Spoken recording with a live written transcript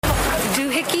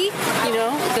doohickey,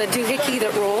 the doohickey that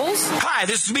rolls. Hi,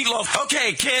 this is Meatloaf.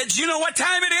 Okay, kids, you know what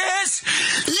time it is?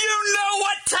 You know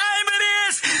what time it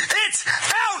is? It's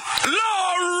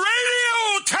Outlaw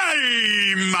Radio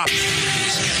time!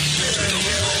 The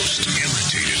most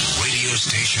imitated radio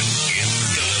station in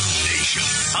the nation.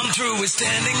 I'm through with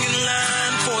standing in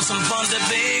line for some fun to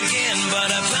begin, but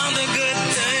I found a good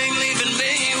thing leaving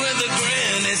me with a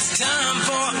grin. It's time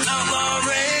for Outlaw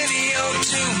Radio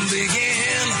to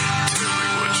begin.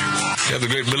 You have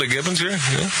the great Billy Gibbons here?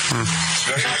 Yeah.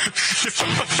 It's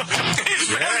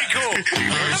very cool.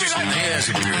 Yes,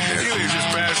 he just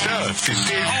passed out.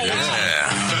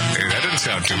 Yeah. Hey, that didn't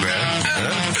sound too bad.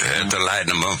 Had to lighten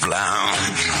them up loud.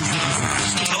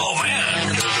 Oh,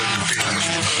 man.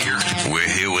 We're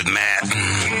here with Matt.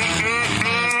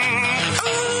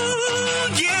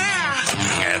 Oh, yeah.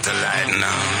 Had to lighten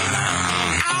them.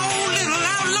 Oh, little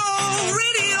Outlaw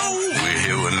Radio. We're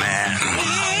here with Matt.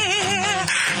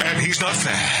 And he's not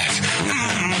fat.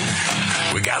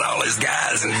 We got all these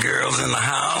guys and girls in the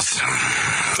house.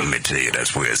 Let me tell you,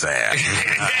 that's where it's at.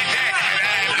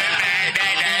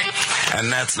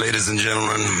 And that's, ladies and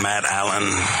gentlemen, Matt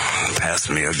Allen. Pass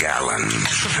me a gallon.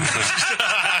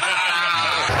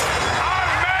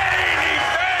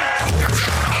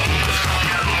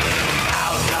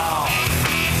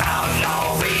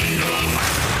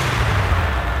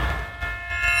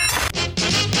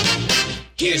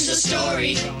 Here's the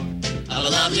story of a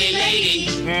lovely lady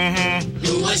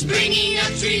who was bringing up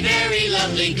three very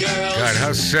lovely girls. God,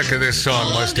 how sick of this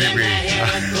song must he be?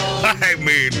 I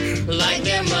mean, like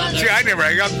their mother. see, I've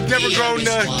never grown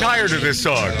tired of this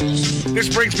song.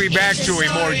 This brings me back to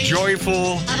a more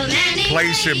joyful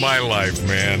place in my life,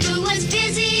 man.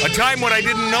 A time when I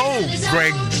didn't know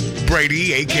Greg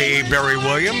Brady, a.k.a. Barry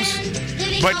Williams.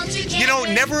 But, you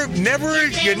never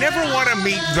want to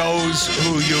meet those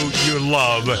who you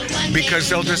love because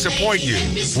they'll disappoint you,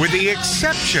 with the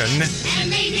exception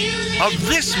of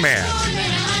this man.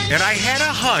 And I had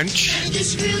a hunch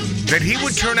that he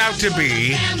would turn out to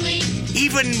be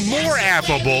even more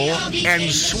affable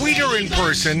and sweeter in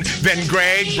person than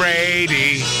Greg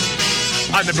Brady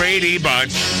on the Brady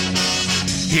Bunch.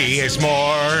 He is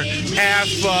more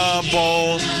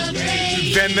affable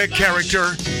than the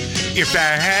character, if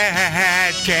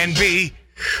that can be.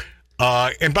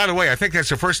 And by the way, I think that's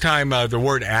the first time the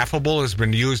word affable has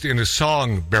been used in a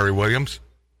song, Barry Williams.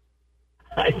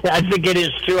 I think it is,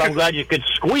 too. I'm glad you could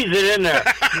squeeze it in there.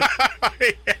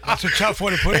 That's a tough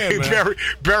one to put in, man.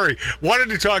 Barry, wanted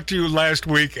to talk to you last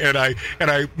week, and I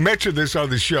mentioned this on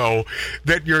the show,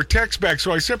 that your text back,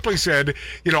 so I simply said,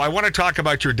 I want to talk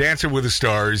about your Dancing with the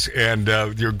Stars and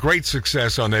your great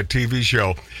success on that TV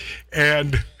show.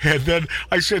 And then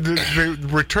I said the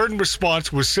return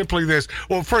response was simply this.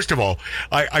 Well, first of all,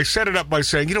 I set it up by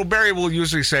saying, Barry will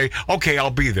usually say, okay,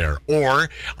 I'll be there. Or,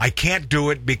 I can't do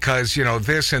it because,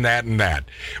 this and that and that.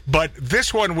 But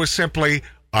this one was simply,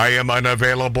 I am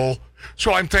unavailable.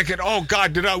 So I'm thinking, oh,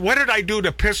 God, what did I do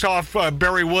to piss off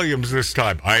Barry Williams this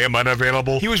time? I am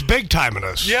unavailable. He was big-timing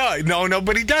us. Yeah, no,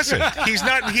 but he doesn't. He's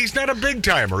not a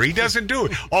big-timer. He doesn't do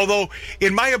it. Although,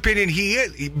 in my opinion, he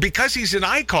is, because he's an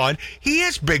icon, he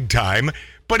is big-time,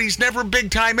 but he's never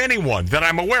big-time anyone that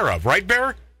I'm aware of. Right,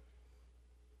 Bear?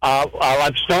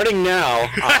 I'm starting now,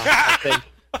 I think.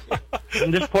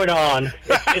 From this point on,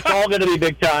 it's all going to be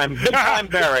big time. Big time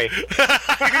Barry.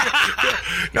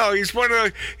 No, he's one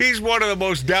of the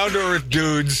most down to earth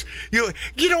dudes.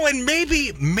 And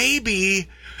maybe,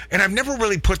 and I've never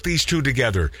really put these two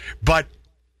together, but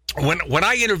when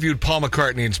I interviewed Paul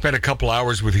McCartney and spent a couple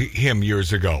hours with him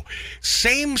years ago,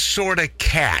 same sort of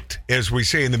cat, as we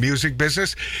say in the music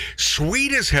business,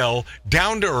 sweet as hell,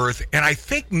 down to earth, and I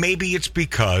think maybe it's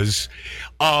because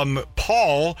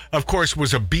Paul, of course,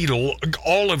 was a Beatle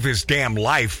all of his damn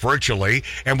life, virtually,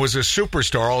 and was a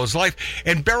superstar all his life.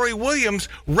 And Barry Williams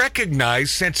recognized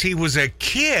since he was a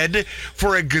kid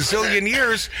for a gazillion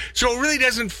years, so it really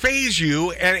doesn't faze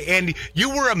you. And you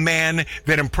were a man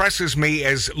that impresses me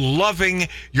as loving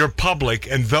your public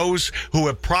and those who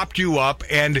have propped you up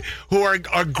and who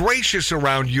are gracious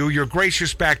around you. You're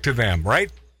gracious back to them,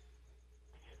 right?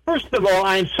 First of all,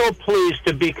 I'm so pleased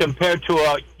to be compared to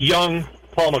a young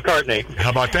Paul McCartney. How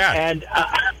about that? And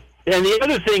the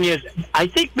other thing is, I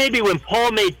think maybe when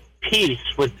Paul made peace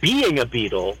with being a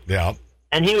Beatle, yeah,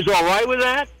 and he was all right with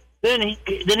that, then he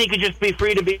could just be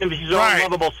free to be his own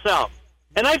lovable self.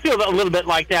 And I feel a little bit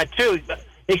like that too,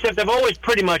 except I've always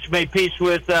pretty much made peace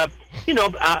with,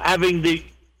 having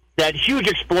that huge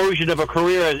explosion of a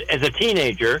career as a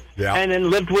teenager, and then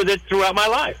lived with it throughout my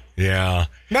life. Yeah.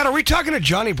 Matt, are we talking to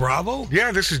Johnny Bravo?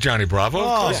 Yeah, this is Johnny Bravo.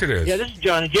 Of course it is. Yeah, this is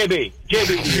Johnny. JB.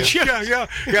 Yeah.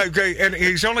 Okay. And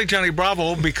he's only Johnny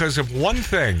Bravo because of one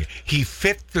thing. He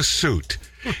fit the suit.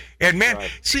 And man,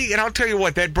 see, and I'll tell you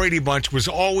what, that Brady Bunch was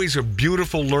always a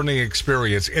beautiful learning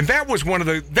experience, and that was one of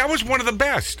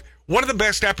the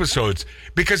best episodes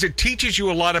because it teaches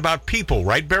you a lot about people,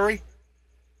 right, Barry?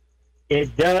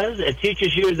 It does. It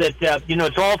teaches you that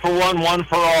it's all for one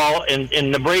for all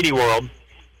in the Brady world.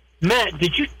 Matt,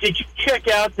 did you check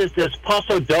out this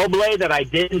Paso Doble that I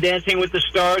did in Dancing with the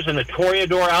Stars in the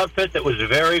Toreador outfit that was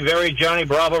very, very Johnny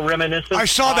Bravo reminiscent? I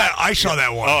saw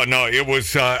that one. Oh no, it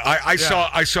was. I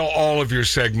saw all of your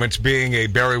segments. Being a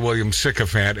Barry Williams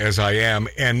sycophant as I am,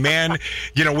 and man,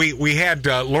 we had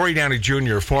Lori Downey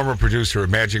Jr., former producer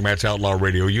of Magic Matt's Outlaw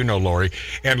Radio. You know Lori,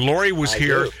 and Lori was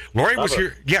here. Lori was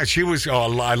here. Yeah, she was.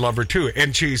 Oh, I love her too,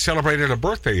 and she celebrated a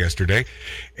birthday yesterday.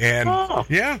 And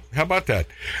yeah, how about that?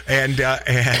 And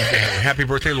happy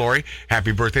birthday, Lori.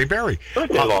 Happy birthday, Barry.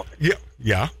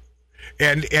 Yeah.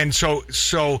 And so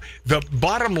the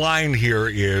bottom line here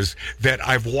is that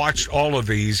I've watched all of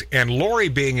these, and Lori,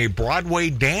 being a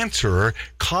Broadway dancer,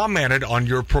 commented on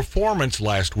your performance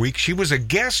last week. She was a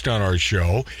guest on our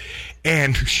show,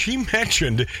 and she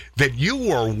mentioned that you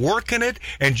were working it,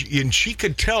 and she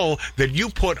could tell that you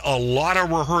put a lot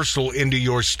of rehearsal into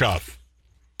your stuff.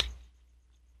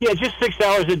 Yeah, just 6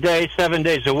 hours a day, 7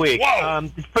 days a week. Whoa.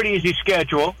 It's a pretty easy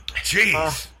schedule.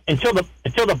 Jeez. Until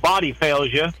the body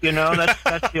fails you,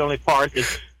 that's the only part.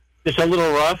 It's a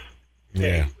little rough.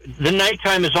 Yeah. The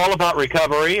nighttime is all about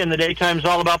recovery, and the daytime is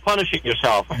all about punishing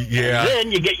yourself. Yeah. And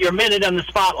then you get your minute on the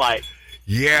spotlight.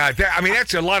 Yeah,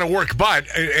 that's a lot of work, but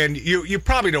and you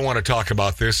probably don't want to talk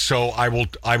about this, so I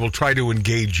will try to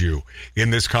engage you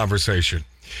in this conversation.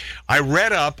 I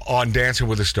read up on Dancing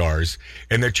with the Stars,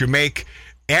 and that you make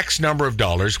X number of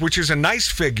dollars, which is a nice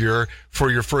figure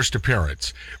for your first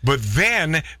appearance. But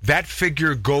then that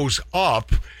figure goes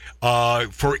up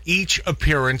for each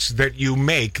appearance that you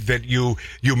make, that you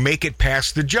make it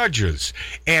past the judges.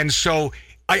 And so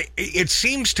it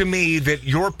seems to me that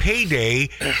your payday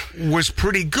was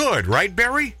pretty good, right,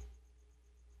 Barry?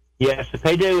 Yes, the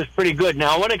payday was pretty good.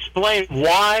 Now, I want to explain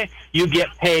why you get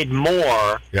paid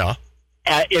more. Yeah.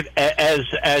 As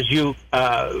you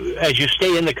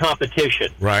stay in the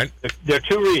competition. Right. There are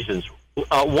two reasons.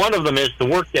 One of them is the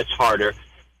work gets harder,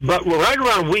 but we're right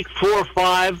around week 4 or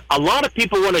 5. A lot of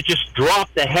people want to just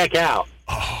drop the heck out.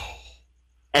 Oh.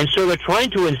 And so they're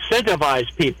trying to incentivize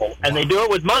people, and they do it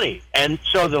with money. And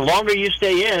so the longer you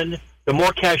stay in, the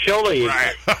more cashola you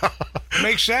get.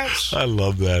 Makes sense. I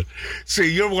love that. See,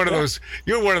 you're one of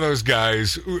those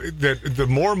guys that the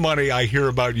more money I hear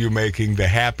about you making, the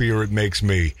happier it makes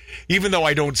me. Even though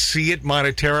I don't see it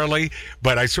monetarily,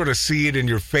 but I sort of see it in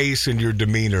your face and your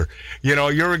demeanor.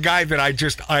 You're a guy that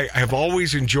I have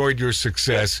always enjoyed your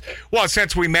success. Well,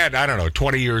 since we met,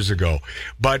 20 years ago.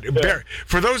 But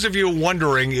for those of you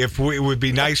wondering if it would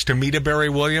be nice to meet a Barry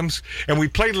Williams, and we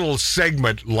played a little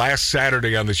segment last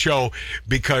Saturday on the show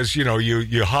because, you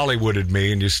Hollywooded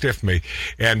me and you stiffed me,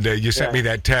 and you sent me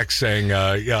that text saying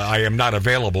I am not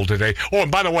available today. Oh,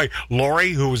 and by the way,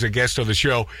 Lori, who was a guest on the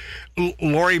show,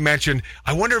 Lori mentioned,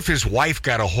 I wonder if his wife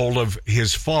got a hold of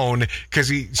his phone, because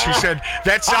she said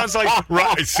that sounds like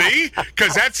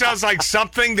because that sounds like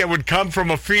something that would come from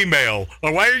a female.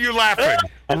 Why are you laughing?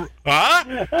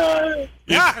 Huh?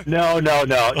 Yeah. No.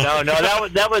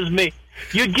 That was me.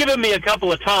 You'd given me a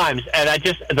couple of times, and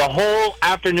the whole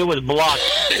afternoon was blocked.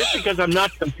 Just because I'm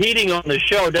not competing on the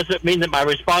show doesn't mean that my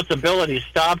responsibility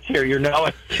stopped here, So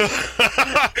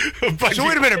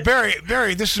wait a minute,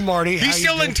 Barry, this is Marty. He's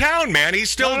still in town, man. He's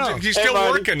still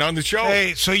working on the show.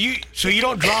 Hey, so you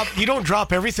don't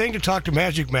drop everything to talk to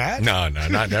Magic Matt? No,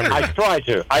 not everything.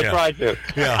 I try to.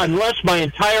 Yeah. Unless my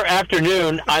entire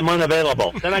afternoon I'm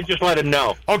unavailable, then I just let him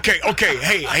know. Okay.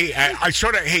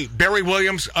 Hey, Barry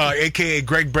Williams, a.k.a.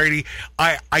 Greg Brady,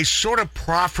 I sort of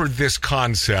proffered this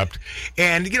concept,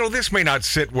 and this may not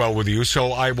sit well with you,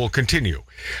 so I will continue.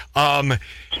 I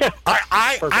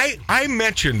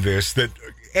mentioned this that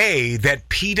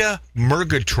Peta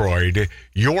Murgatroyd,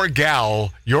 your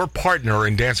gal, your partner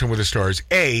in Dancing with the Stars,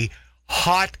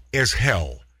 hot as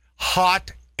hell.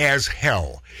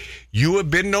 You have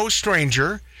been no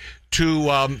stranger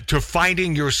to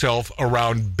finding yourself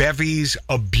around bevies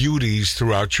of beauties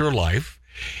throughout your life.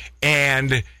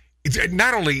 And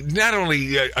not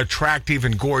only attractive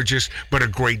and gorgeous, but a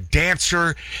great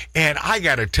dancer. And I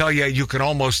got to tell you, you can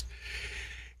almost,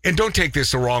 and don't take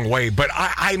this the wrong way, but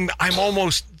I'm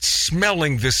almost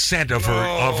smelling the scent of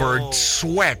her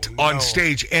sweat on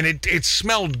stage, and it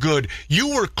smelled good.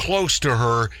 You were close to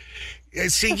her.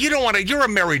 See, you don't want to. You're a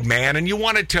married man, and you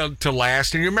want it to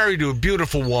last, and you're married to a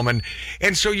beautiful woman,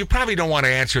 and so you probably don't want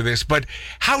to answer this. But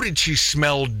how did she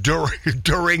smell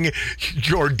during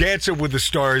your Dancing with the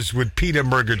Stars with Peter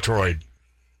Murgatroyd?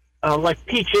 Like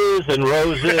peaches and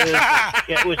roses.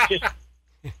 It was just.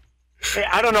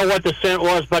 I don't know what the scent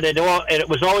was, but it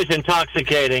was always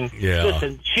intoxicating. Yeah.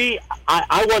 Listen,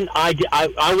 I won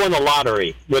the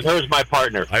lottery with her as my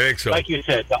partner. I think so. Like you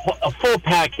said, a full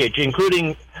package,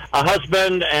 including a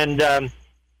husband and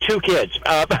 2 kids.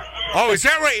 Oh, is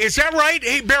that right? Is that right?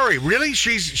 Hey, Barry, really?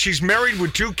 She's married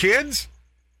with 2 kids?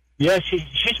 Yeah,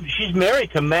 she's married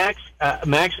to Max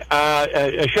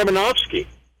Shermanovsky.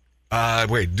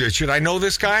 Wait, should I know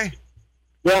this guy?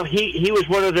 Well, he was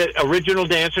one of the original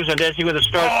dancers on Dancing with the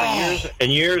Stars for years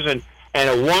and years, and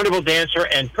a wonderful dancer,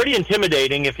 and pretty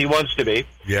intimidating if he wants to be.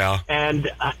 Yeah. And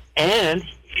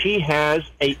she has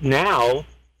a now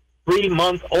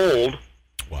 3-month-old,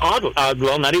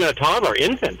 well, not even a toddler,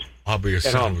 infant. I'll be a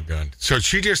son of a gun. So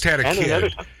she just had a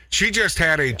kid. She just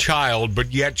had a child,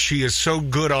 but yet she is so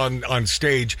good on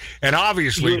stage, and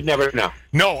obviously you would never know.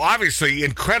 No, obviously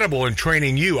incredible in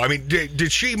training you. I mean,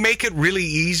 did she make it really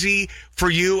easy for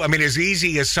you? I mean, as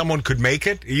easy as someone could make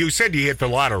it. You said you hit the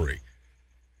lottery.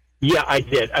 Yeah, I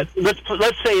did. Let's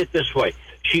say it this way: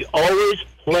 she always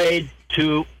played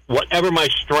to whatever my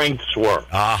strengths were.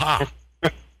 Uh-huh.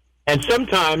 And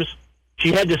sometimes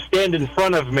she had to stand in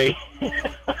front of me.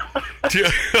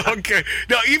 Okay.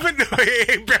 Now, even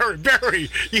though, Barry,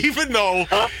 even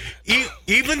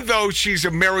though she's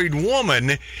a married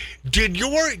woman, did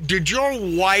your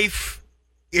wife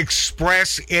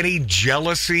express any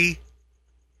jealousy?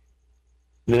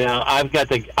 No, I've got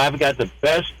the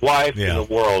best wife in the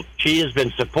world. She has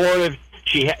been supportive.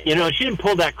 She didn't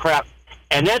pull that crap.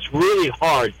 And that's really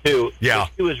hard, too. Yeah.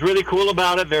 She was really cool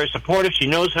about it, very supportive. She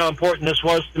knows how important this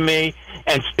was to me,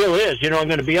 and still is. I'm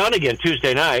going to be on again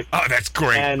Tuesday night. Oh, that's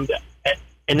great. And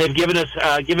they've given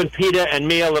PETA and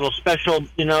me a little special,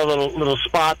 little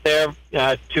spot there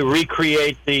to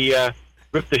recreate the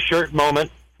rip the shirt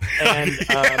moment. And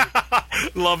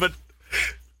love it.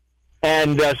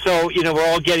 And so,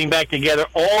 we're all getting back together.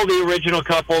 All the original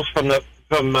couples from the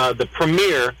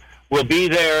premiere will be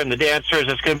there, and the dancers.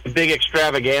 It's going to be a big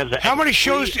extravaganza. How many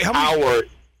shows? How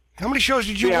many shows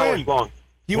did you 3 win? hours long.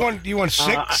 You won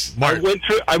 6. I went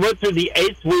through the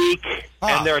 8th week,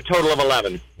 and there are a total of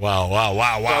 11.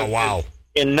 Wow!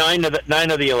 In 9 of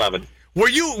the 11. Were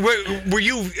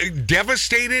you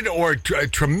devastated or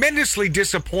tremendously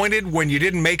disappointed when you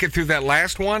didn't make it through that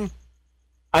last one?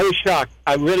 I was shocked.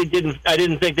 I really didn't. I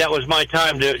didn't think that was my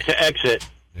time to exit.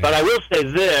 Yeah. But I will say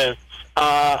this.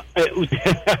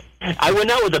 I went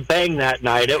out with a bang that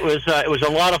night. It was a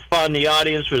lot of fun. The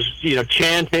audience was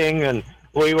chanting, and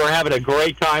we were having a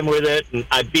great time with it. And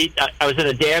I was in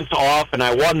a dance off, and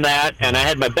I won that, and I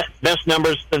had my best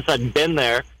numbers since I'd been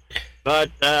there.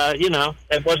 But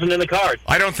it wasn't in the cards.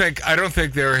 I don't think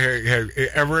there has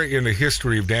ever in the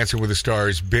history of Dancing with the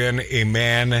Stars been a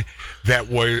man that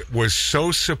was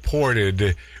so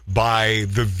supported by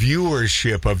the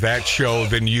viewership of that show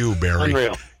than you, Barry.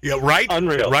 Unreal. Yeah, right?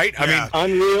 Unreal. Right? I mean,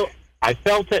 unreal. I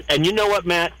felt it. And you know what,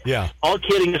 Matt? Yeah. All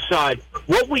kidding aside,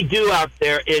 what we do out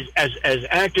there is, as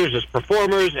actors, as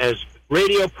performers, as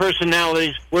radio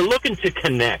personalities, we're looking to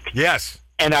connect. Yes.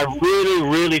 And I really,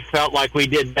 really felt like we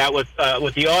did that with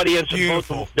the audience,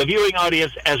 both the viewing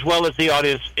audience as well as the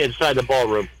audience inside the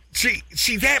ballroom. See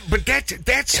that, but that's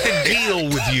the deal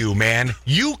with you, man.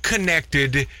 You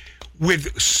connected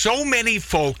with so many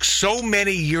folks so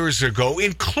many years ago,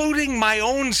 including my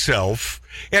own self.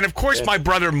 And of course, my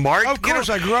brother Mark. Of course,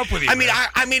 I grew up with you.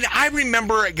 I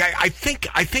remember. I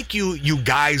think you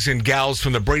guys and gals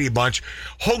from the Brady Bunch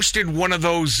hosted one of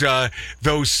those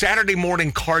Saturday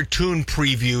morning cartoon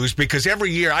previews, because every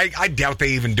year I doubt they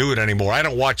even do it anymore. I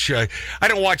don't watch it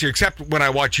except when I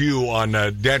watch you on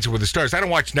Dancing with the Stars. I don't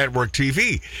watch network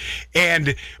TV.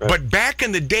 But back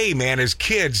in the day, man, as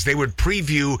kids, they would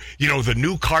preview the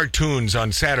new cartoons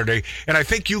on Saturday, and I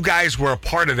think you guys were a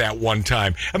part of that one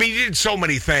time. I mean, you did so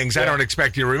many things. Yeah. I don't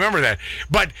expect you to remember that.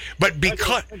 But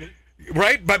because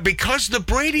the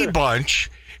Brady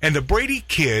Bunch and the Brady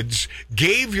kids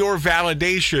gave your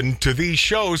validation to these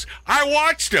shows, I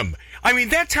watched them. I mean,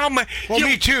 that's how my... Well,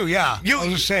 me too, yeah. I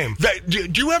was the same. Do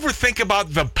you ever think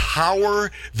about the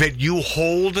power that you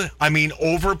hold,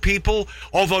 over people,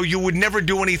 although you would never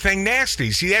do anything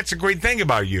nasty? See, that's a great thing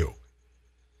about you.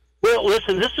 Well,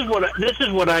 listen, this is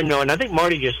what I know, and I think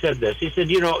Marty just said this. He said,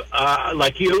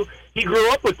 like you, he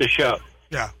grew up with the show.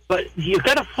 Yeah. But you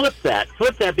got to flip that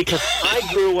because I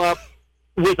grew up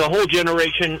with a whole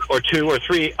generation or 2 or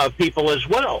 3 of people as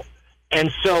well.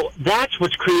 And so that's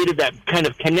what's created that kind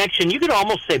of connection. You could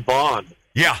almost say bond.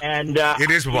 Yeah, and it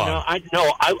is a bond.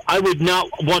 I would not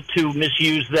want to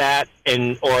misuse that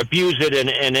or abuse it in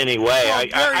any way.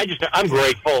 Well, I'm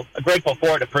grateful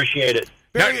for it, appreciate it.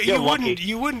 Barry, you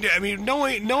wouldn't. I mean,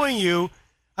 knowing you,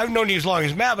 I've known you as long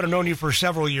as Matt, but I've known you for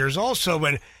several years also.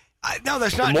 But no,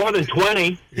 that's not more than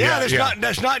 20. Yeah,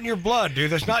 that's not in your blood,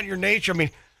 dude. That's not in your nature. I mean.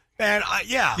 And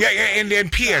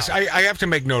and P.S. I have to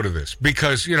make note of this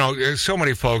because so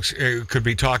many folks could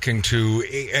be talking to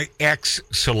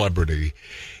ex-celebrity,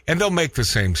 and they'll make the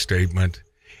same statement,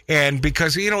 and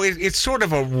because it's sort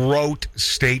of a rote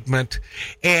statement,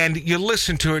 and you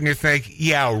listen to it and you think,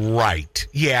 yeah, right,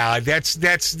 yeah,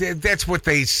 that's what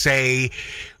they say.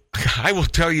 I will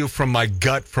tell you from my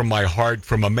gut, from my heart,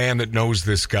 from a man that knows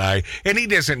this guy, and he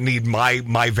doesn't need my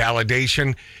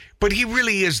validation. But he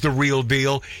really is the real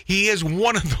deal. He is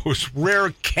one of those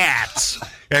rare cats,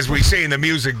 as we say in the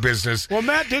music business. Well,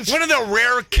 Matt did one of the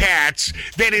rare cats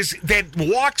that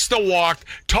walks the walk,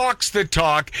 talks the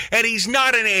talk, and he's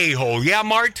not an a-hole. Yeah,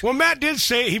 Mart? Well, Matt did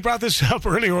say, he brought this up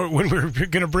earlier when we were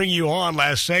going to bring you on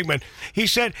last segment. He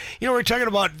said, we were talking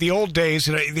about the old days,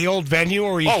 the old venue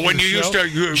where when you used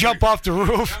to jump off the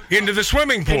roof into the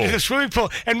swimming pool.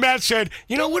 And Matt said,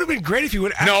 it would have been great if you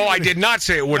would. No, I did not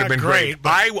say it would have been great.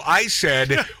 I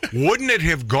said, wouldn't it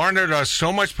have garnered us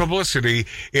so much publicity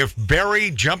if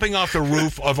Barry, jumping off the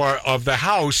roof of the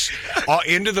house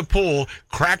into the pool,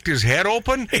 cracked his head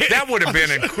open? That would have been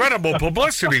incredible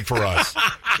publicity for us.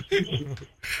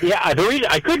 Yeah, the reason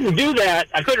I couldn't do that,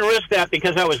 I couldn't risk that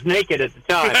because I was naked at the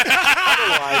time.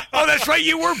 Otherwise, that's right,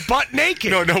 you were butt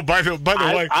naked. No. By the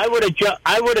way, I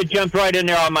would have jumped right in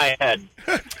there on my head.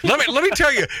 Let me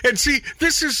tell you, and see,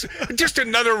 this is just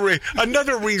another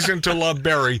reason to love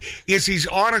Barry is he's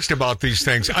honest about these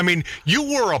things. I mean, you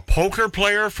were a poker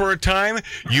player for a time.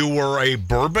 You were a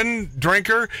bourbon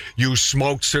drinker. You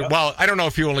smoked. Well, I don't know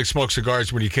if you only smoked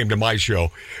cigars when you came to my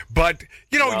show, but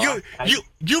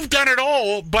you've done it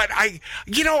all. But are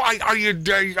you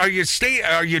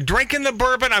drinking the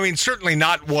bourbon? I mean, certainly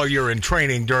not while you're in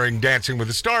training during Dancing with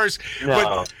the Stars.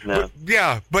 No.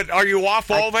 But are you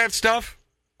off all that stuff?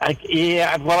 I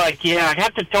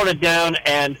have to tone it down,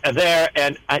 and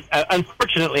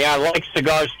unfortunately, I like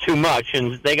cigars too much,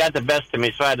 and they got the best of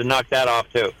me, so I had to knock that off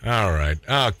too. All right,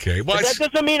 okay. Well, but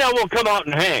that doesn't mean I won't come out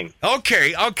and hang.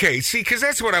 Okay. See, because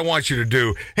that's what I want you to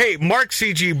do. Hey, Mark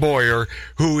C.G. Boyer,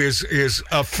 who is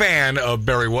a fan of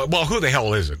Barry. Well, who the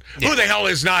hell isn't? Yeah. Who the hell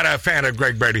is not a fan of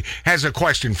Greg Brady? Has a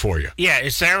question for you. Yeah,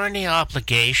 is there any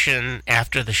obligation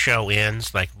after the show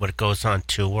ends, like when it goes on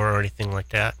tour or anything like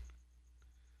that?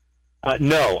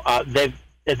 No,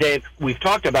 we've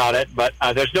talked about it, but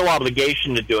there's no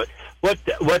obligation to do it.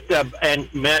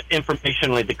 And Matt,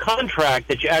 informationally, the contract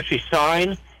that you actually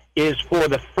sign is for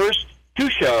the first two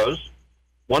shows,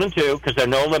 1 and 2, because there are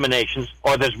no eliminations,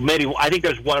 or there's I think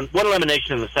there's one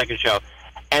elimination in the second show,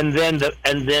 and then the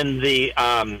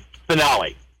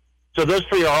finale. So those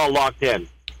 3 are all locked in,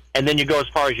 and then you go as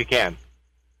far as you can.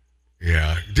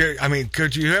 Yeah. I mean,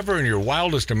 could you ever in your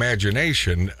wildest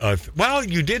imagination,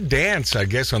 you did dance, I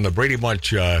guess, on the Brady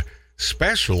Bunch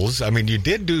specials. I mean, you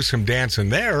did do some dancing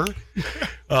there.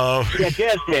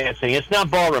 Jazz dancing. It's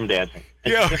not ballroom dancing.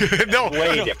 It's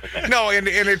way different. No, and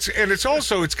it's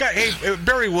also, it's got,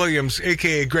 Barry Williams,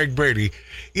 a.k.a. Greg Brady,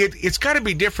 it's got to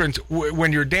be different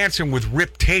when you're dancing with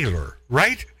Rip Taylor,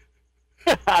 right?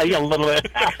 Yeah, a little bit.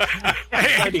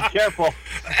 Be careful.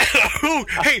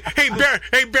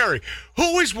 Hey, Barry.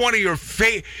 Who is one of your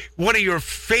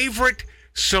favorite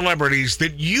celebrities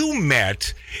that you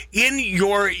met in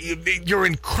your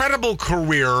incredible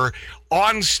career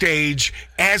on stage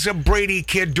as a Brady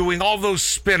kid, doing all those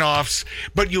spin-offs?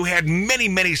 But you had many,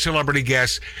 many celebrity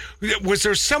guests. Was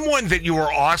there someone that you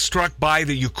were awestruck by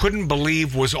that you couldn't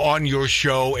believe was on your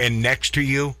show and next to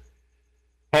you?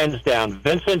 Hands down,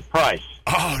 Vincent Price.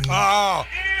 Oh, no.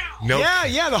 No.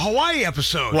 Yeah, the Hawaii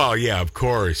episode. Well, yeah, of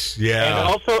course.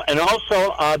 Yeah. And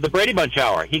also the Brady Bunch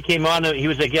Hour. He came on, he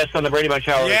was a guest on the Brady Bunch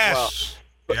Hour as well.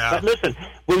 But listen,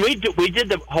 when we did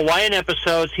the Hawaiian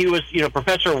episodes, he was,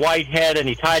 Professor Whitehead, and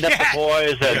he tied up the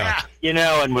boys, and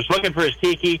and was looking for his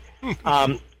tiki.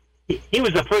 He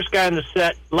was the first guy on the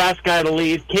set, last guy to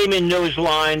leave, came in, knew his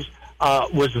lines,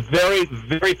 was very,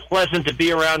 very pleasant to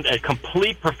be around, a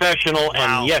complete professional,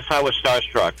 and yes, I was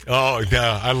starstruck. Oh,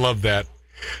 yeah, I love that.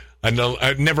 I know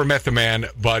I've never met the man,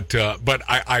 but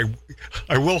I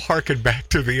will harken back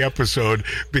to the episode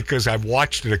because I've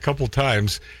watched it a couple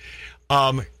times.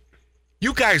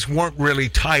 You guys weren't really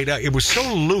tied up. It was so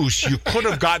loose, you could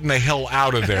have gotten the hell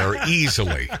out of there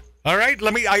easily. All right,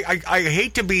 I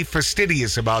hate to be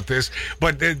fastidious about this,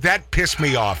 but that pissed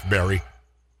me off, Barry.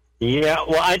 Yeah,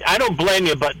 well, I don't blame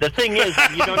you, but the thing is,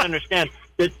 you don't understand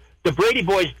that the Brady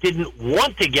Boys didn't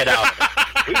want to get out of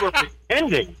it. We were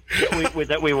pretending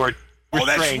that we were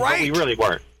restrained, but we really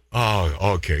weren't.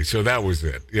 Oh, okay. So that was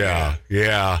it. Yeah.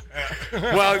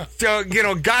 Well,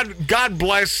 God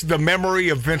bless the memory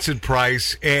of Vincent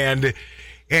Price, and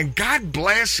God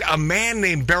bless a man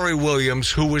named Barry Williams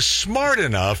who was smart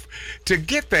enough to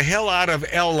get the hell out of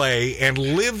L.A. and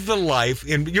live the life.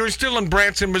 You're still in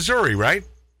Branson, Missouri, right?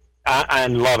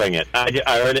 I'm loving it.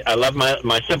 I love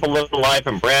my simple little life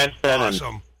in Branson.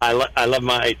 Awesome. And I love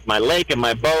my lake and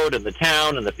my boat and the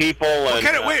town and the people.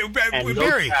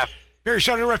 Barry,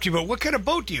 sorry to interrupt you, but what kind of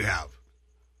boat do you have?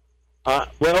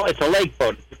 Well, it's a lake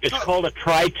boat. It's called a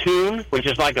tri-tune, which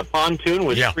is like a pontoon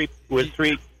with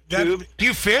three tubes. Do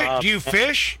you fish? Do you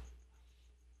fish?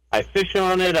 I fish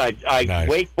on it. I Nice.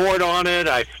 wakeboard on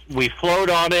it. We float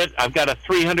on it. I've got a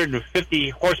 350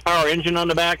 horsepower engine on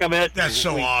the back of it. That's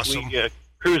so awesome. We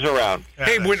cruise around.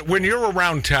 Hey, when you're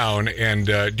around town, and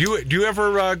do you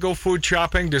ever go food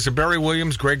shopping? Does a Barry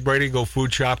Williams, Greg Brady go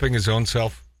food shopping his own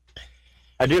self?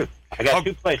 I do. I got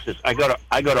two places. I go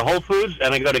to Whole Foods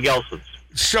and I go to Gelson's.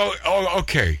 So,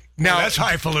 okay. Now that's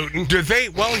highfalutin. Do they?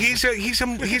 Well, he's a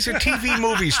TV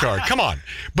movie star. Come on,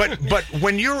 but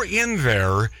when you're in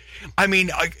there, I mean,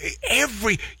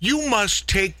 you must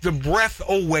take the breath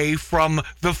away from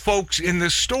the folks in the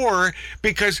store,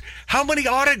 because how many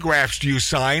autographs do you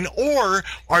sign, or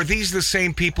are these the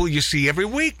same people you see every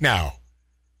week now?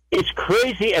 It's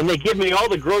crazy, and they give me all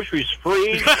the groceries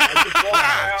free. I just walk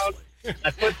around.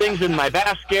 I put things in my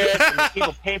basket, and the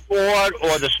people pay for it,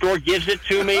 or the store gives it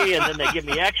to me, and then they give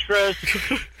me extras.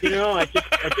 I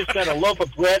just got a loaf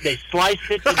of bread. They slice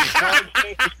it, and they charge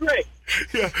me. It's great.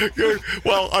 Yeah.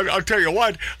 Well, I'll tell you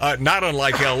what. Not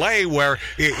unlike L.A., where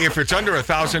if it's under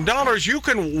 $1,000, you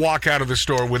can walk out of the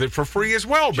store with it for free as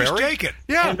well, Barry. Just take it.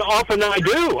 Yeah. And often I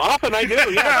do.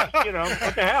 Yeah.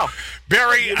 What the hell?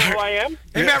 Barry, you know who I am?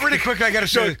 Hey, Matt, really quick, I got to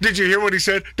say. Did you hear what he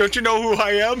said? Don't you know who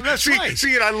I am? That's right.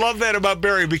 See, and I love that about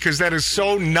Barry, because that is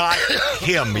so not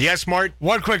him. Yes, Mart?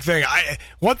 One quick thing.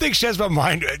 One thing says about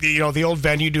mine, the old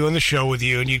venue doing the show with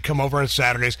you, and you'd come over on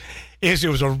Saturdays, is it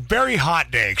was a very hot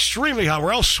day, extremely hot.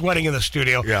 We're all sweating in the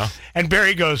studio. Yeah. And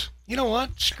Barry goes, you know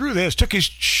what? Screw this. Took his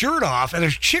shirt off, and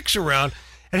there's chicks around.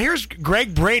 And here's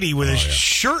Greg Brady with his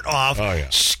shirt off,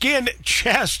 skin,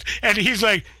 chest, and he's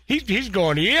like, he's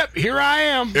going, yep, here I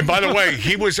am. And by the way,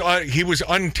 he was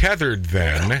untethered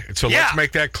then, so let's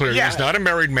make that clear. Yeah. He's not a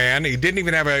married man. He didn't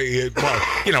even have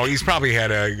he's probably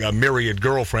had a myriad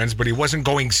girlfriends, but he wasn't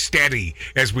going steady,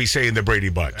 as we say in the Brady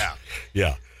Bunch.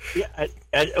 Yeah. Yeah,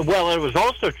 well, it was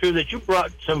also true that you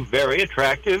brought some very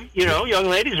attractive, young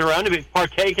ladies around to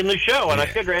partake in the show, and I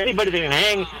figure anybody that can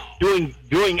hang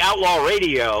doing outlaw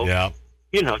radio,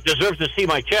 deserves to see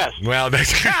my chest. Well,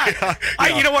 that's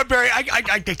you know what, Barry?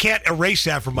 I can't erase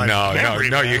that from my memory.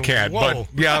 No, man. you can't. Whoa.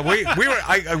 But yeah,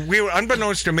 we were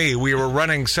unbeknownst to me, we were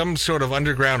running some sort of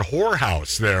underground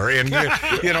whorehouse there, and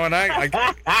and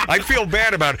I feel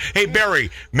bad about it. Hey,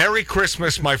 Barry, Merry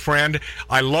Christmas, my friend.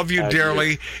 I love you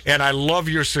dearly, and I love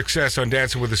your success on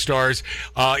Dancing with the Stars.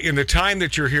 In the time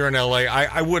that you're here in L.A.,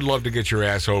 I would love to get your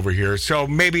ass over here. So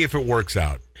maybe if it works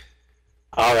out.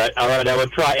 All right, I will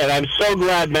try. And I'm so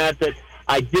glad, Matt, that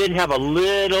I did have a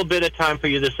little bit of time for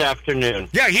you this afternoon.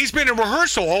 Yeah, he's been in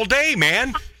rehearsal all day,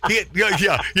 man.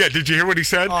 Yeah. Did you hear what he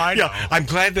said? Oh, I know. Yeah, I'm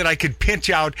glad that I could carve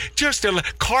out just a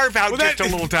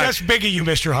little time. That's big of you,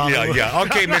 Mr. Hollywood. Yeah.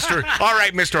 Okay, all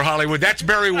right, Mr. Hollywood. That's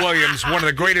Barry Williams, one of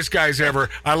the greatest guys ever.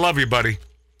 I love you, buddy.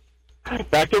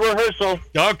 Back to rehearsal.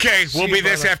 Okay, we'll be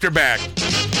this after back.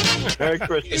 Merry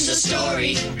Christmas. It's a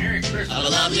story of a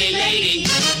lovely lady.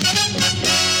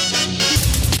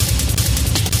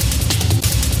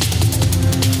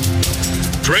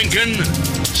 Drinking,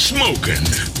 smoking,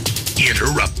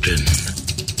 interrupting.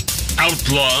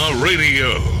 Outlaw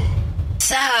Radio.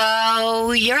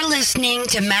 So, you're listening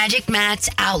to Magic Matt's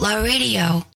Outlaw Radio.